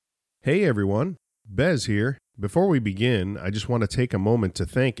Hey everyone, Bez here. Before we begin, I just want to take a moment to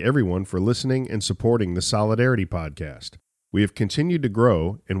thank everyone for listening and supporting the Solidarity Podcast. We have continued to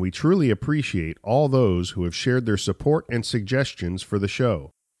grow, and we truly appreciate all those who have shared their support and suggestions for the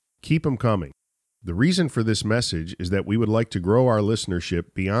show. Keep them coming. The reason for this message is that we would like to grow our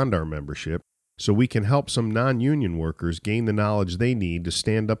listenership beyond our membership so we can help some non-union workers gain the knowledge they need to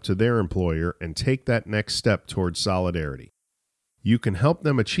stand up to their employer and take that next step towards solidarity. You can help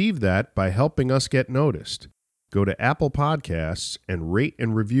them achieve that by helping us get noticed. Go to Apple Podcasts and rate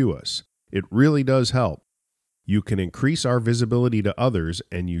and review us. It really does help. You can increase our visibility to others,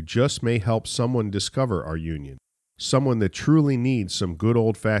 and you just may help someone discover our union, someone that truly needs some good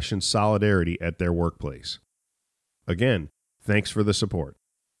old-fashioned solidarity at their workplace. Again, thanks for the support.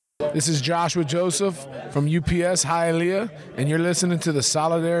 This is Joshua Joseph from UPS Hialeah, and you're listening to the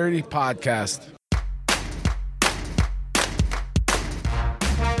Solidarity Podcast.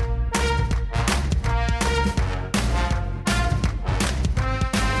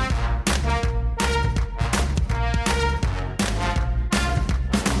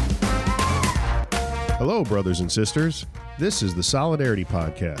 Hello, brothers and sisters. This is the Solidarity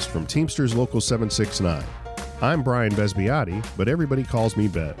Podcast from Teamsters Local 769. I'm Brian Besbiati, but everybody calls me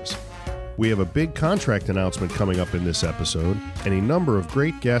Bez. We have a big contract announcement coming up in this episode and a number of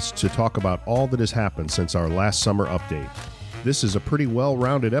great guests to talk about all that has happened since our last summer update. This is a pretty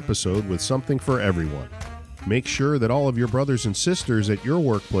well-rounded episode with something for everyone. Make sure that all of your brothers and sisters at your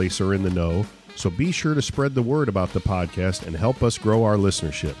workplace are in the know, so be sure to spread the word about the podcast and help us grow our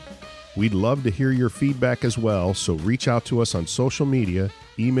listenership. We'd love to hear your feedback as well, so reach out to us on social media,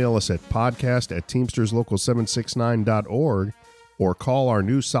 email us at podcast@teamsterslocal769.org, or call our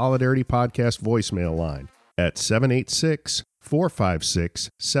new Solidarity Podcast voicemail line at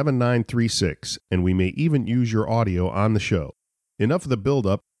 786-456-7936, and we may even use your audio on the show. Enough of the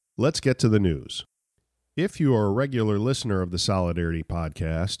build-up, let's get to the news. If you are a regular listener of the Solidarity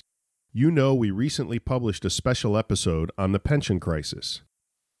Podcast, you know we recently published a special episode on the pension crisis.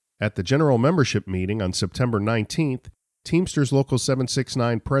 At the general membership meeting on September 19th, Teamsters Local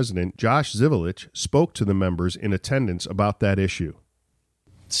 769 President Josh Zivelich spoke to the members in attendance about that issue.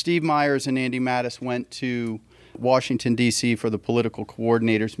 Steve Myers and Andy Mattis went to Washington, D.C. for the political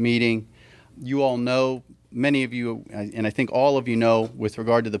coordinators meeting. You all know, many of you, and I think all of you know, with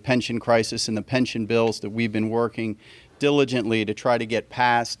regard to the pension crisis and the pension bills that we've been working diligently to try to get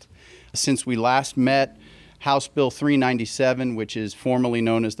passed. Since we last met, House Bill 397, which is formerly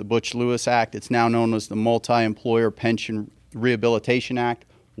known as the Butch-Lewis Act, it's now known as the Multi-Employer Pension Rehabilitation Act,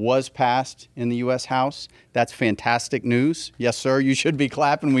 was passed in the U.S. House. That's fantastic news. Yes, sir, you should be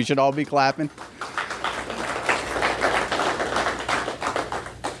clapping. We should all be clapping.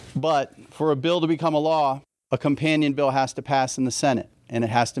 But for a bill to become a law, a companion bill has to pass in the Senate, and it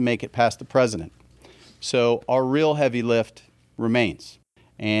has to make it past the president. So our real heavy lift remains.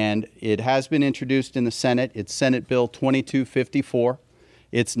 And it has been introduced in the Senate. It's Senate Bill 2254.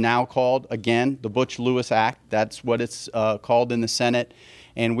 It's now called, again, the Butch-Lewis Act. That's what it's called in the Senate.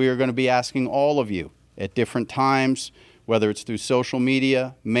 And we are going to be asking all of you at different times, whether it's through social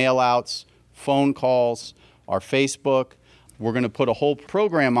media, mail-outs, phone calls, our Facebook. We're going to put a whole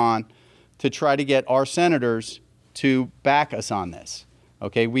program on to try to get our senators to back us on this.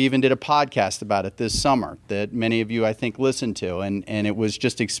 Okay, we even did a podcast about it this summer that many of you, I think, listened to, and it was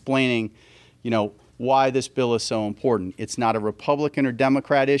just explaining, why this bill is so important. It's not a Republican or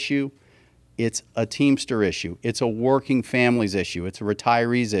Democrat issue. It's a Teamster issue. It's a working families issue. It's a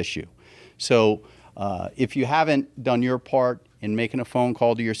retirees issue. So if you haven't done your part in making a phone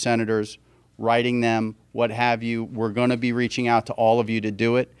call to your senators, writing them, what have you, we're going to be reaching out to all of you to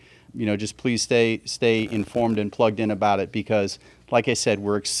do it. Just please stay informed and plugged in about it because, like I said,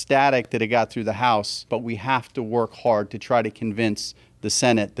 we're ecstatic that it got through the House, but we have to work hard to try to convince the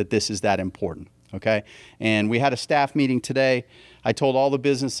Senate that this is that important, okay? And we had a staff meeting today. I told all the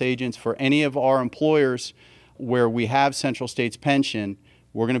business agents for any of our employers where we have Central States Pension,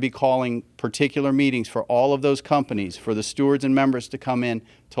 we're going to be calling particular meetings for all of those companies, for the stewards and members to come in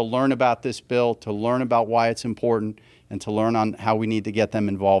to learn about this bill, to learn about why it's important, and to learn on how we need to get them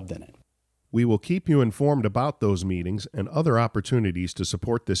involved in it. We will keep you informed about those meetings and other opportunities to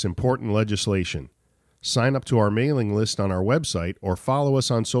support this important legislation. Sign up to our mailing list on our website or follow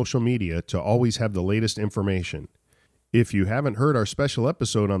us on social media to always have the latest information. If you haven't heard our special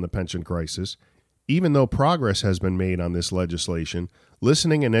episode on the pension crisis, even though progress has been made on this legislation,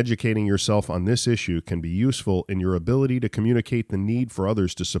 listening and educating yourself on this issue can be useful in your ability to communicate the need for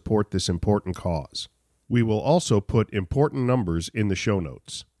others to support this important cause. We will also put important numbers in the show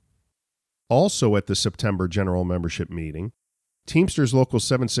notes. Also at the September general membership meeting, Teamsters Local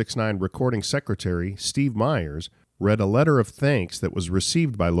 769 recording secretary Steve Myers read a letter of thanks that was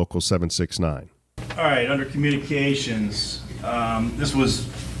received by Local 769. All right, under communications, this was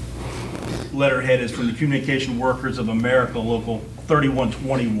letterhead is from the Communication Workers of America, Local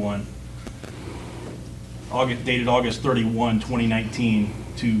 3121, dated August 31, 2019,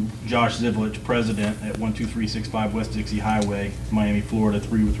 to Josh Zivlich, President at 12365 West Dixie Highway, Miami, Florida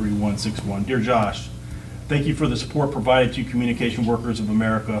 33161. Dear Josh, thank you for the support provided to Communication Workers of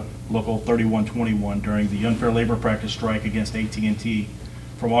America, Local 3121, during the unfair labor practice strike against AT&T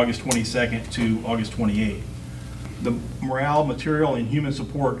from August 22nd to August 28th. The morale, material, and human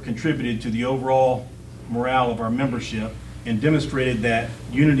support contributed to the overall morale of our membership and demonstrated that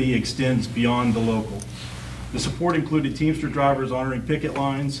unity extends beyond the local. The support included Teamster drivers honoring picket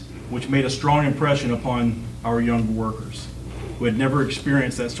lines, which made a strong impression upon our younger workers, who had never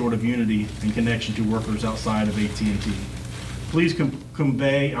experienced that sort of unity and connection to workers outside of AT&T. Please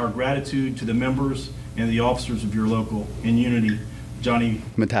convey our gratitude to the members and the officers of your local in unity. Johnny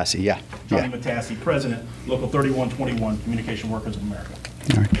Matassi, Matassi, President, Local 3121, Communication Workers of America.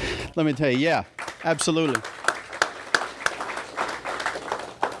 All right. Let me tell you, yeah, absolutely.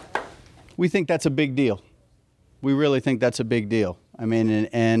 We think that's a big deal. We really think that's a big deal. I mean,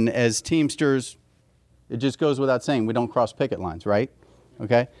 and as Teamsters, it just goes without saying, we don't cross picket lines, right?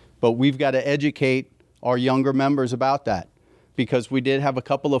 Okay? But we've got to educate our younger members about that, because we did have a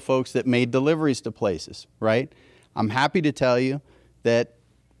couple of folks that made deliveries to places, right? I'm happy to tell you that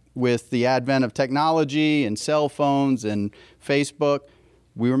with the advent of technology and cell phones and Facebook,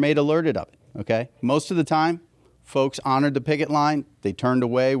 we were made alerted of it, okay? Most of the time, folks honored the picket line. They turned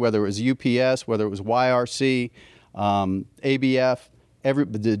away, whether it was UPS, whether it was YRC, ABF,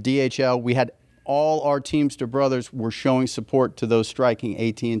 the DHL. We had all our Teamster brothers were showing support to those striking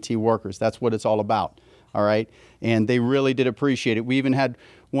AT&T workers. That's what it's all about, all right? And they really did appreciate it. We even had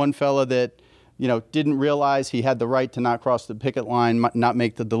one fella that, didn't realize he had the right to not cross the picket line, not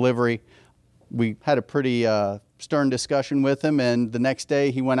make the delivery. We had a pretty stern discussion with him, and the next day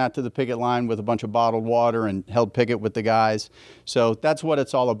he went out to the picket line with a bunch of bottled water and held picket with the guys. So that's what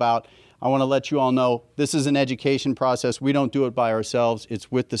it's all about. I want to let you all know this is an education process. We don't do it by ourselves. It's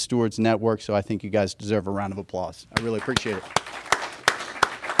with the Stewards Network, so I think you guys deserve a round of applause. I really appreciate it.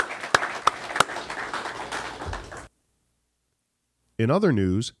 In other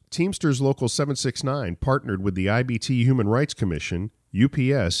news, Teamsters Local 769 partnered with the IBT Human Rights Commission,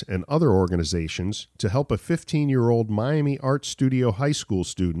 UPS, and other organizations to help a 15-year-old Miami Art Studio high school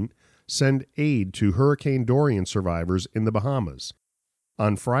student send aid to Hurricane Dorian survivors in the Bahamas.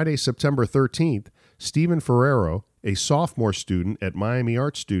 On Friday, September 13th, Stephen Ferrero, a sophomore student at Miami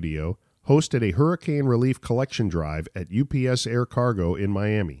Art Studio, hosted a hurricane relief collection drive at UPS Air Cargo in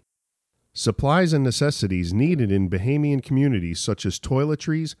Miami. Supplies and necessities needed in Bahamian communities such as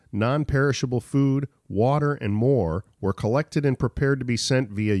toiletries, non-perishable food, water, and more were collected and prepared to be sent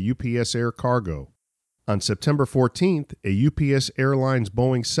via UPS Air Cargo. On September 14th, a UPS Airlines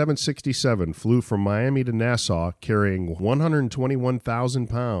Boeing 767 flew from Miami to Nassau carrying 121,000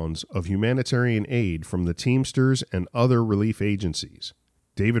 pounds of humanitarian aid from the Teamsters and other relief agencies.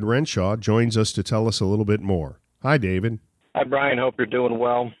 David Renshaw joins us to tell us a little bit more. Hi, David. Hi, Brian. Hope you're doing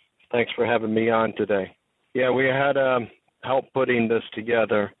well. Thanks for having me on today. Yeah, we had help putting this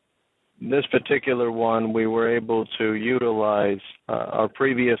together. This particular one, we were able to utilize our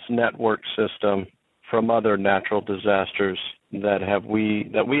previous network system from other natural disasters that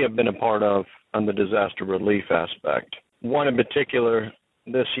we have been a part of on the disaster relief aspect. One in particular,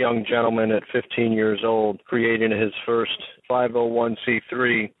 this young gentleman at 15 years old, creating his first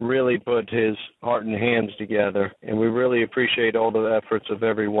 501c3, really put his heart and hands together, and we really appreciate all the efforts of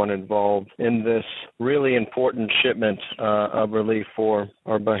everyone involved in this really important shipment of relief for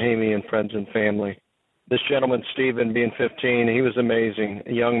our Bahamian friends and family. This gentleman, Stephen, being 15, he was amazing,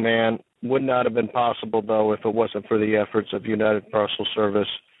 a young man. Would not have been possible, though, if it wasn't for the efforts of United Parcel Service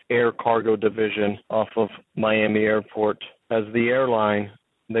Air Cargo Division off of Miami Airport. As the airline,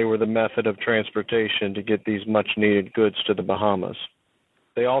 they were the method of transportation to get these much-needed goods to the Bahamas.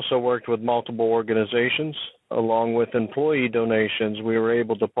 They also worked with multiple organizations. Along with employee donations, we were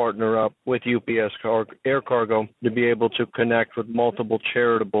able to partner up with UPS Air Cargo to be able to connect with multiple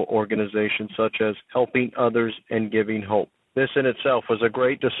charitable organizations such as Helping Others and Giving Hope. This in itself was a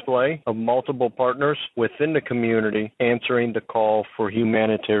great display of multiple partners within the community answering the call for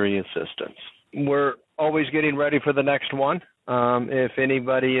humanitarian assistance. We're always getting ready for the next one. If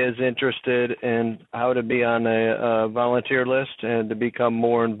anybody is interested in how to be on a volunteer list and to become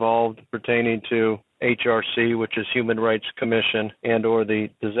more involved pertaining to HRC, which is Human Rights Commission, and or the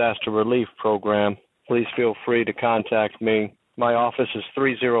Disaster Relief Program, please feel free to contact me. My office is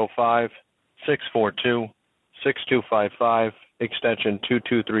 305-642-6255, extension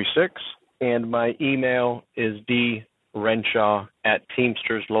 2236, and my email is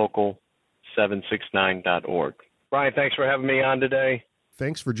drenshaw@teamsterslocal769.org. Brian, thanks for having me on today.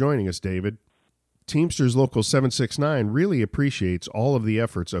 Thanks for joining us, David. Teamsters Local 769 really appreciates all of the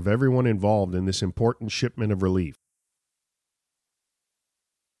efforts of everyone involved in this important shipment of relief.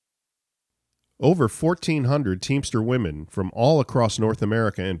 Over 1,400 Teamster women from all across North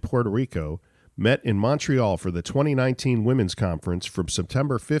America and Puerto Rico met in Montreal for the 2019 Women's Conference from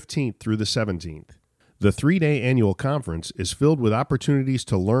September 15th through the 17th. The three-day annual conference is filled with opportunities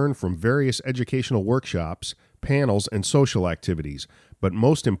to learn from various educational workshops, panels, and social activities, but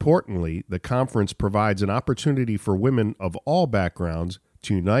most importantly, the conference provides an opportunity for women of all backgrounds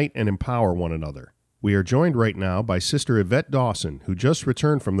to unite and empower one another. We are joined right now by Sister Yvette Dawson, who just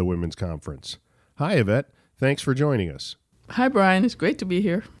returned from the Women's Conference. Hi, Yvette. Thanks for joining us. Hi, Brian. It's great to be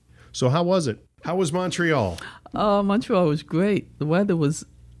here. So how was it? How was Montreal? Montreal was great. The weather was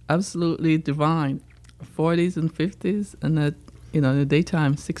absolutely divine. 40s and 50s, and in the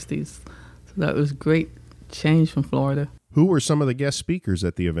daytime 60s. So that was great change from Florida. Who were some of the guest speakers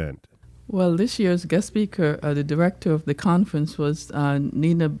at the event? Well, this year's guest speaker, the director of the conference, was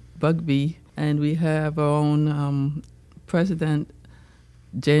Nina Bugby, and we have our own president,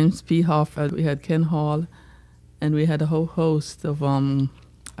 James P. Hoff. We had Ken Hall, and we had a whole host of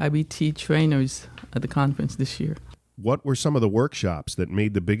IBT trainers at the conference this year. What were some of the workshops that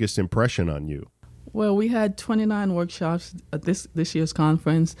made the biggest impression on you? Well, we had 29 workshops at this year's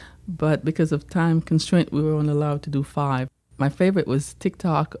conference, but because of time constraint, we were only allowed to do 5. My favorite was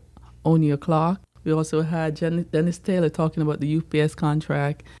TikTok, Own Your Clock. We also had Dennis Taylor talking about the UPS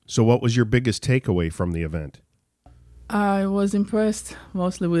contract. So what was your biggest takeaway from the event? I was impressed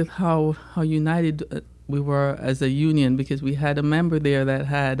mostly with how united we were as a union, because we had a member there that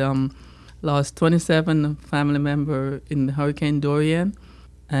had lost 27 family members in Hurricane Dorian,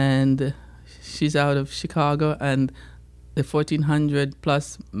 and she's out of Chicago, and the 1,400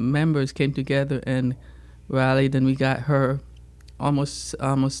 plus members came together and rallied, and we got her almost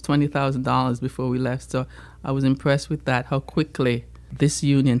 $20,000 before we left. So I was impressed with that, how quickly this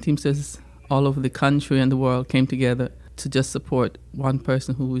union, Teamsters all over the country and the world, came together to just support one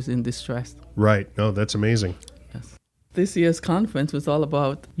person who was in distress. Right. No, that's amazing. Yes. This year's conference was all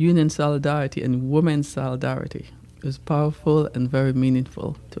about union solidarity and women's solidarity. It was powerful and very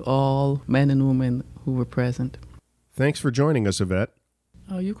meaningful to all men and women who were present. Thanks for joining us, Yvette.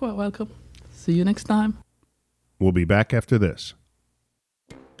 Oh, you're quite welcome. See you next time. We'll be back after this.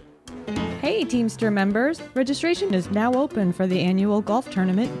 Hey, Teamster members! Registration is now open for the annual golf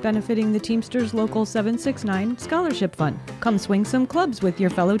tournament benefiting the Teamsters Local 769 Scholarship Fund. Come swing some clubs with your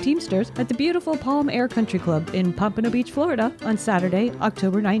fellow Teamsters at the beautiful Palm Air Country Club in Pompano Beach, Florida on Saturday,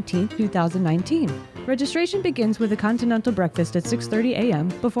 October 19, 2019. Registration begins with a continental breakfast at 6:30 a.m.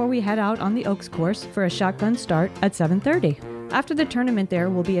 before we head out on the Oaks course for a shotgun start at 7:30. After the tournament, there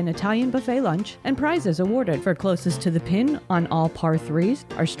will be an Italian buffet lunch and prizes awarded for closest to the pin on all par 3s,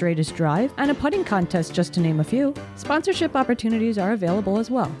 our straightest drive, and a putting contest, just to name a few. Sponsorship opportunities are available as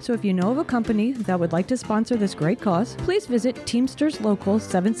well, so if you know of a company that would like to sponsor this great cause, please visit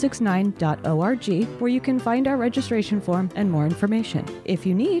teamsterslocal769.org, where you can find our registration form and more information. If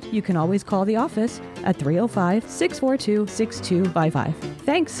you need, you can always call the office at 305-642-6255.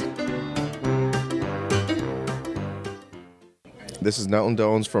 Thanks! This is Nelton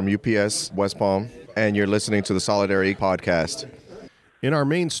Dones from UPS West Palm, and you're listening to the Solidarity Podcast. In our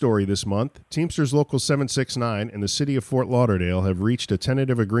main story this month, Teamsters Local 769 and the City of Fort Lauderdale have reached a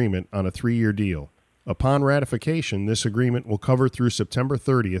tentative agreement on a 3-year deal. Upon ratification, this agreement will cover through September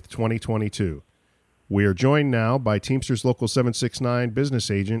 30th, 2022. We are joined now by Teamsters Local 769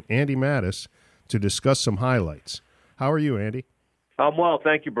 business agent Andy Mattis to discuss some highlights. How are you, Andy? I'm well,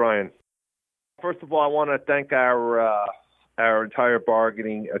 thank you, Brian. First of all, I want to thank our entire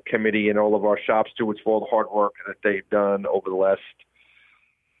bargaining committee and all of our shop stewards for all the hard work that they've done over the last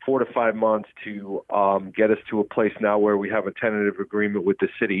 4 to 5 months to get us to a place now where we have a tentative agreement with the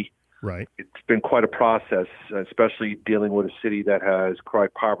city. Right. It's been quite a process, especially dealing with a city that has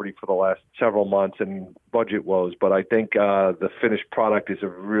cried poverty for the last several months and budget woes. But I think the finished product is a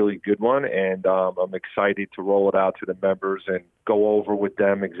really good one, and I'm excited to roll it out to the members and go over with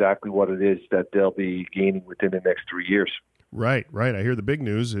them exactly what it is that they'll be gaining within the next 3 years. Right. I hear the big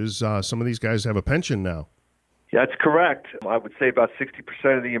news is some of these guys have a pension now. That's correct. I would say about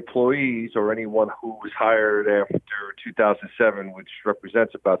 60% of the employees, or anyone who was hired after 2007, which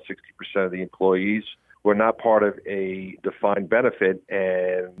represents about 60% of the employees, were not part of a defined benefit,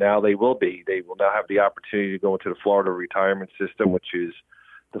 and now they will be. They will now have the opportunity to go into the Florida retirement system, which is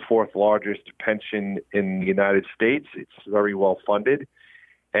the fourth largest pension in the United States. It's very well funded.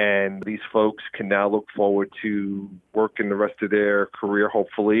 And these folks can now look forward to working the rest of their career,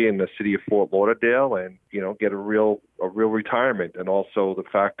 hopefully, in the city of Fort Lauderdale, and get a real retirement. And also the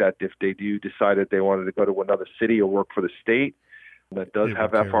fact that if they do decide that they wanted to go to another city or work for the state that does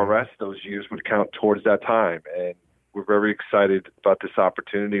have FRS, those years would count towards that time. And we're very excited about this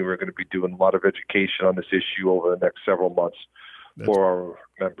opportunity. We're going to be doing a lot of education on this issue over the next several months for our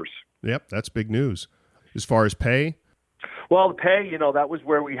members. Yep, that's big news. As far as pay? Well, the pay, that was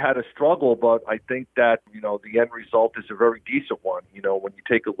where we had a struggle, but I think that, the end result is a very decent one. When you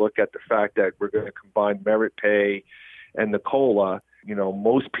take a look at the fact that we're going to combine merit pay and the COLA,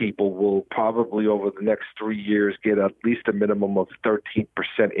 most people will probably over the next 3 years get at least a minimum of 13%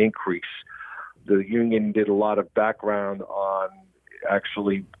 increase. The union did a lot of background on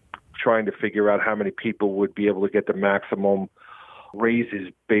actually trying to figure out how many people would be able to get the maximum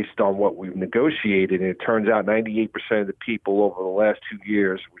raises based on what we've negotiated. And it turns out 98% of the people over the last 2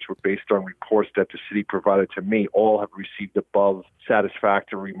 years, which were based on reports that the city provided to me, all have received above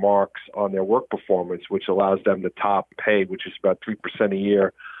satisfactory marks on their work performance, which allows them the top pay, which is about 3% a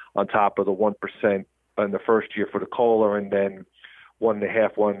year on top of the 1% in the first year for the COLA, and then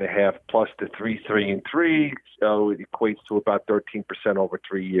 1.5 plus the 3, and 3. So it equates to about 13% over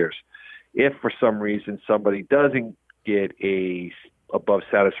 3 years. If for some reason somebody doesn't get a above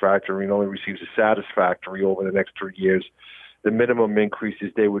satisfactory and only receives a satisfactory over the next 3 years, the minimum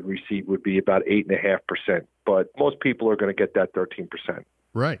increases they would receive would be about 8.5%. But most people are going to get that 13%.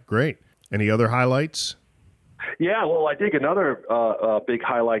 Right. Great. Any other highlights? Yeah, well, I think another big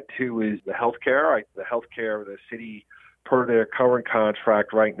highlight, too, is the healthcare. The city, per their current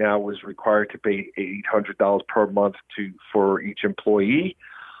contract right now, was required to pay $800 per month for each employee.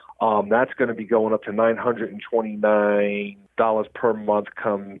 That's going to be going up to $929 per month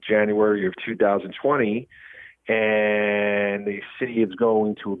come January of 2020. And the city is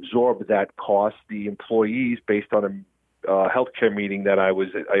going to absorb that cost. The employees, based on a healthcare meeting that I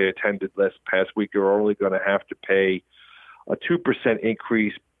attended last past week, are only going to have to pay a 2%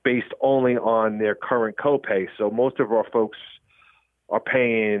 increase based only on their current copay. So most of our folks are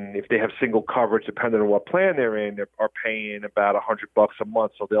paying, if they have single coverage, depending on what plan they're in, are paying about $100 a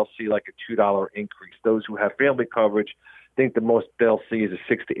month. So they'll see like a $2 increase. Those who have family coverage, I think the most they'll see is a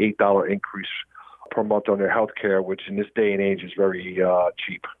 $6 to $8 increase per month on their health care, which in this day and age is very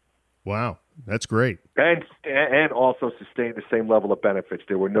cheap. Wow, that's great. And also sustain the same level of benefits.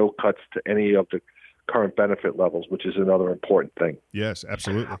 There were no cuts to any of the current benefit levels, which is another important thing. Yes,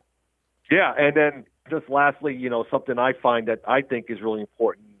 absolutely. Yeah, and then just lastly, something I find that I think is really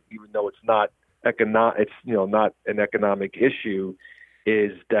important, even though it's not not an economic issue,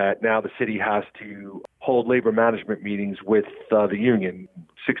 is that now the city has to hold labor management meetings with the union.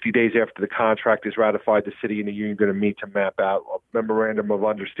 60 days after the contract is ratified, the city and the union are going to meet to map out a memorandum of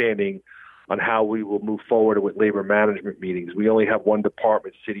understanding on how we will move forward with labor management meetings. We only have one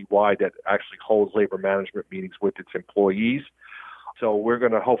department citywide that actually holds labor management meetings with its employees. So we're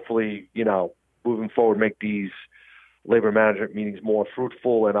going to hopefully, moving forward, make these labor management meetings more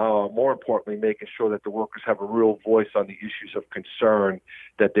fruitful and, more importantly, making sure that the workers have a real voice on the issues of concern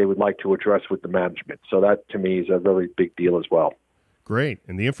that they would like to address with the management. So that, to me, is a very big deal as well. Great.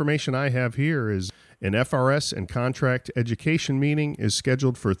 And the information I have here is an FRS and contract education meeting is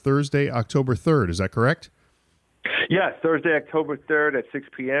scheduled for Thursday, October 3rd. Is that correct? Yes, Thursday, October 3rd at 6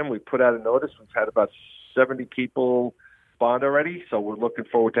 p.m. We put out a notice. We've had about 70 people bond already, so we're looking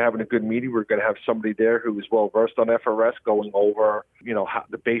forward to having a good meeting. We're going to have somebody there who is well versed on FRS going over, how,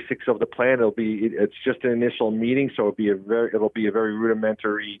 the basics of the plan. It's just an initial meeting, so it'll be a very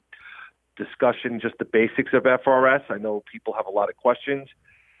rudimentary discussion, just the basics of FRS. I know people have a lot of questions,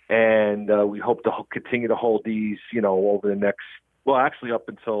 and we hope to continue to hold these, over the next, up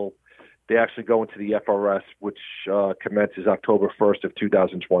until they actually go into the FRS, which commences October 1st of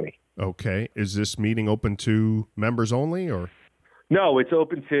 2020. Okay. Is this meeting open to members only, or? No, it's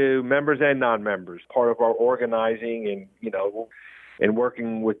open to members and non-members. Part of our organizing and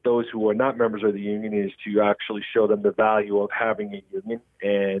working with those who are not members of the union is to actually show them the value of having a union.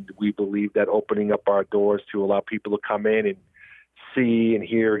 And we believe that opening up our doors to allow people to come in and see and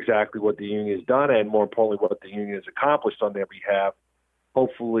hear exactly what the union has done, and more importantly, what the union has accomplished on their behalf,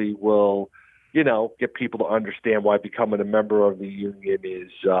 hopefully will, get people to understand why becoming a member of the union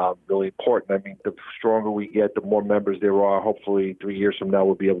is really important. I mean, the stronger we get, the more members there are. Hopefully 3 years from now,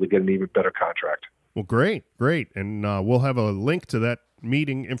 we'll be able to get an even better contract. Well, great. And we'll have a link to that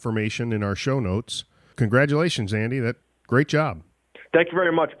meeting information in our show notes. Congratulations, Andy. Great job. Thank you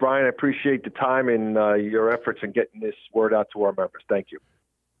very much, Brian. I appreciate the time and your efforts in getting this word out to our members. Thank you.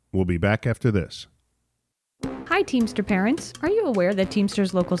 We'll be back after this. Hi, Teamster parents. Are you aware that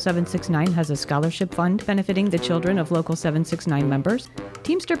Teamsters Local 769 has a scholarship fund benefiting the children of Local 769 members?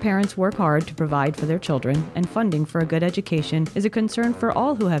 Teamster parents work hard to provide for their children, and funding for a good education is a concern for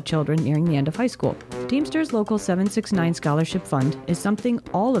all who have children nearing the end of high school. Teamsters Local 769 Scholarship Fund is something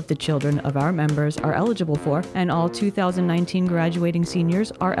all of the children of our members are eligible for, and all 2019 graduating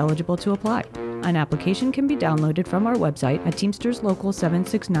seniors are eligible to apply. An application can be downloaded from our website at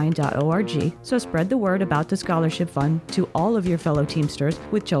teamsterslocal769.org, so spread the word about the scholarship fund to all of your fellow Teamsters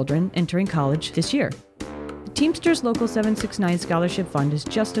with children entering college this year. The Teamsters Local 769 Scholarship Fund is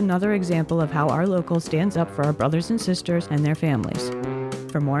just another example of how our local stands up for our brothers and sisters and their families.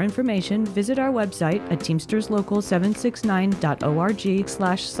 For more information, visit our website at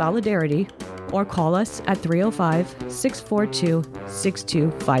teamsterslocal769.org/solidarity or call us at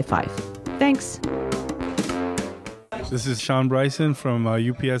 305-642-6255. Thanks. This is Sean Bryson from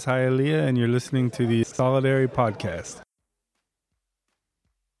UPS Hialeah, and you're listening to the Solidarity Podcast.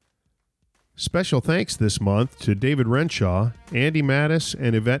 Special thanks this month to David Renshaw, Andy Mattis,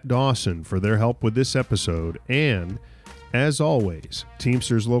 and Yvette Dawson for their help with this episode. And, as always,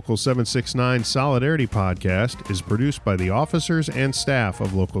 Teamsters Local 769 Solidarity Podcast is produced by the officers and staff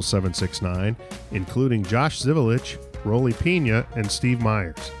of Local 769, including Josh Zivelich, Rolly Pina, and Steve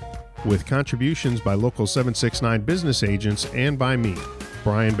Myers, with contributions by Local 769 business agents and by me,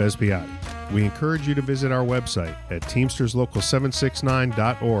 Brian Bezpiati. We encourage you to visit our website at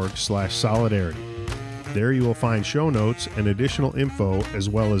teamsterslocal769.org/solidarity. There you will find show notes and additional info, as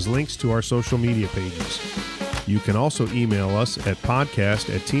well as links to our social media pages. You can also email us at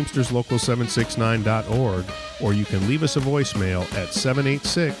podcast@teamsterslocal769.org, or you can leave us a voicemail at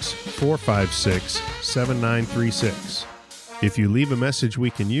 786-456-7936. If you leave a message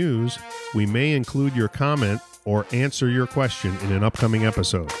we can use, we may include your comment or answer your question in an upcoming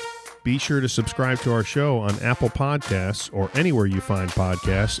episode. Be sure to subscribe to our show on Apple Podcasts or anywhere you find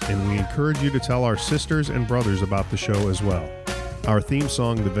podcasts, and we encourage you to tell our sisters and brothers about the show as well. Our theme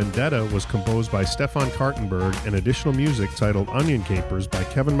song, The Vendetta, was composed by Stefan Kartenberg, and additional music titled Onion Capers by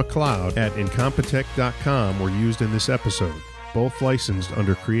Kevin MacLeod at Incompetech.com were used in this episode, both licensed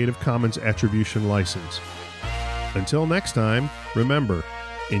under Creative Commons Attribution License. Until next time, remember,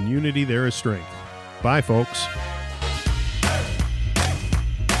 in unity there is strength. Bye, folks.